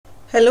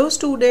Hello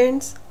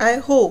students, I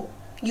hope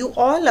you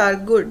all are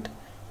good.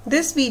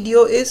 This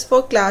video is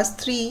for class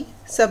 3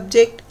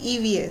 subject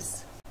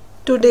EVS.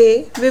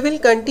 Today we will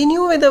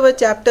continue with our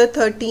chapter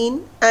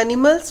 13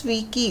 Animals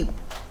We Keep.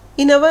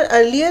 In our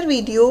earlier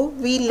video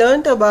we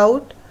learnt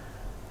about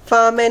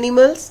farm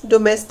animals,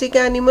 domestic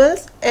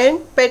animals and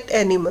pet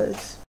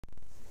animals.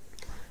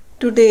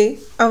 Today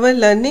our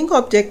learning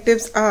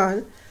objectives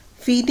are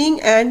feeding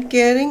and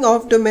caring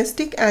of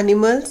domestic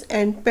animals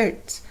and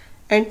pets.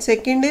 And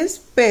second is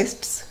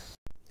pests.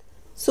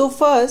 So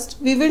first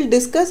we will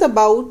discuss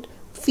about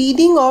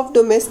feeding of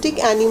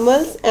domestic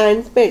animals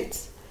and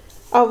pets.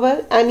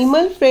 Our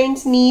animal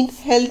friends need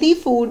healthy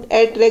food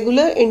at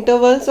regular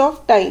intervals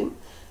of time.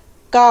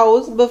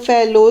 Cows,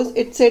 buffaloes,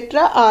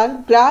 etc.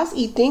 are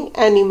grass-eating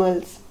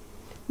animals.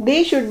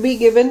 They should be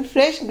given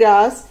fresh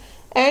grass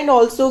and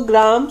also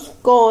grams,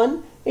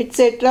 corn,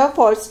 etc.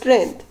 for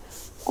strength.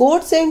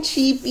 Goats and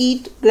sheep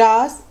eat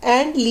grass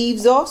and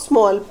leaves of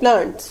small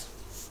plants.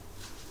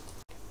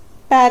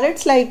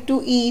 Parrots like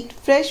to eat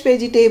fresh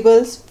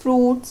vegetables,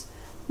 fruits,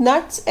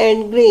 nuts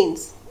and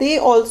grains. They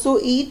also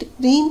eat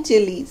green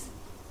chilies.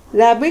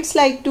 Rabbits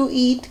like to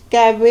eat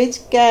cabbage,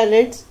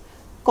 carrots,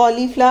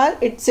 cauliflower,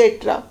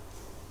 etc.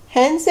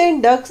 Hens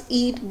and ducks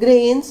eat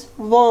grains,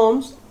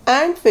 worms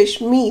and fish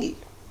meal.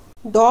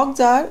 Dogs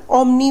are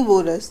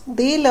omnivorous.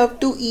 They love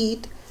to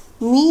eat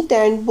meat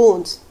and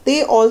bones.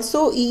 They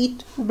also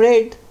eat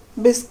bread,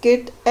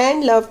 biscuit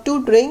and love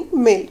to drink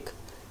milk.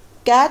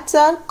 Cats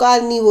are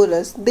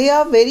carnivorous. They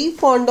are very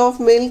fond of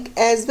milk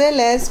as well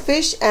as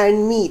fish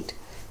and meat.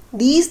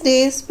 These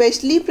days,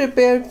 specially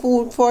prepared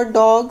food for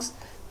dogs,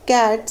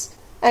 cats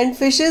and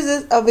fishes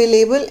is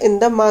available in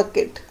the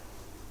market.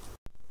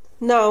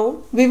 Now,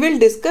 we will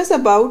discuss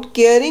about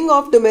caring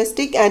of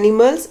domestic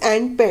animals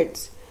and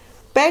pets.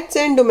 Pets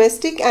and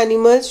domestic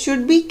animals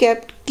should be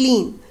kept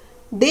clean.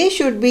 They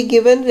should be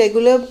given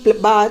regular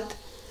bath.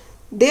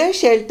 Their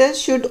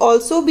shelters should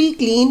also be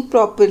cleaned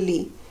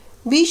properly.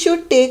 We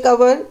should take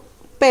our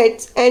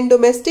pets and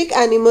domestic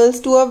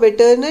animals to a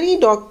veterinary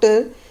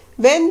doctor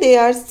when they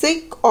are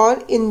sick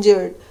or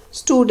injured.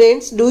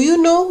 Students, do you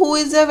know who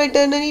is a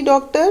veterinary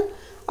doctor?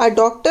 A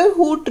doctor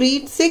who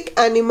treats sick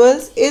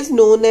animals is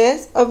known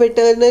as a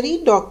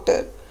veterinary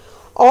doctor.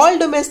 All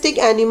domestic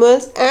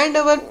animals and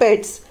our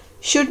pets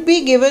should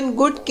be given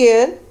good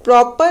care,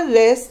 proper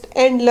rest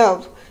and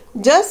love,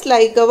 just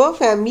like our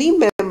family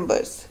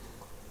members.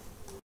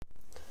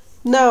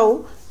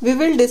 Now, we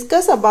will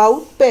discuss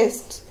about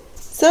pests.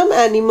 Some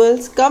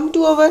animals come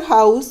to our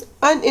house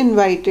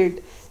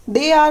uninvited.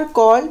 They are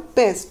called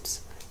pests.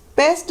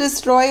 Pests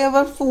destroy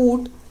our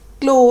food,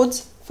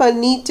 clothes,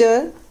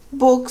 furniture,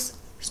 books,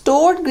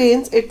 stored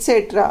grains,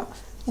 etc.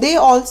 They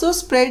also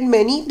spread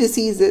many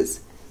diseases.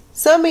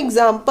 Some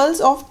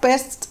examples of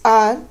pests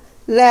are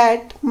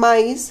rat,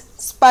 mice,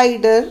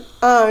 spider,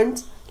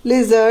 ants,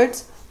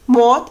 lizards,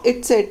 moth,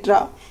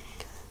 etc.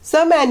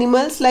 Some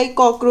animals like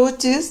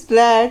cockroaches,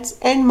 rats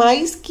and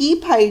mice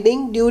keep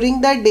hiding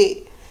during the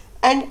day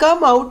and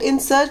come out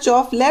in search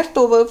of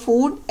leftover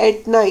food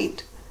at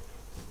night.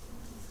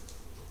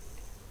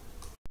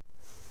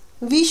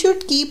 We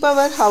should keep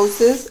our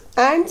houses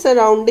and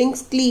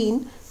surroundings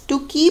clean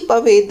to keep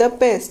away the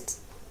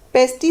pests.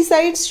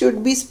 Pesticides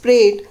should be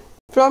sprayed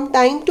from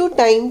time to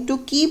time to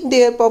keep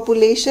their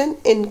population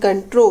in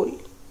control.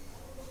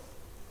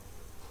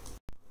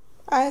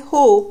 I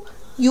hope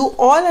you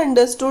all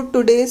understood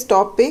today's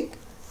topic.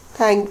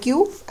 Thank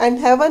you and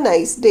have a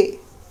nice day.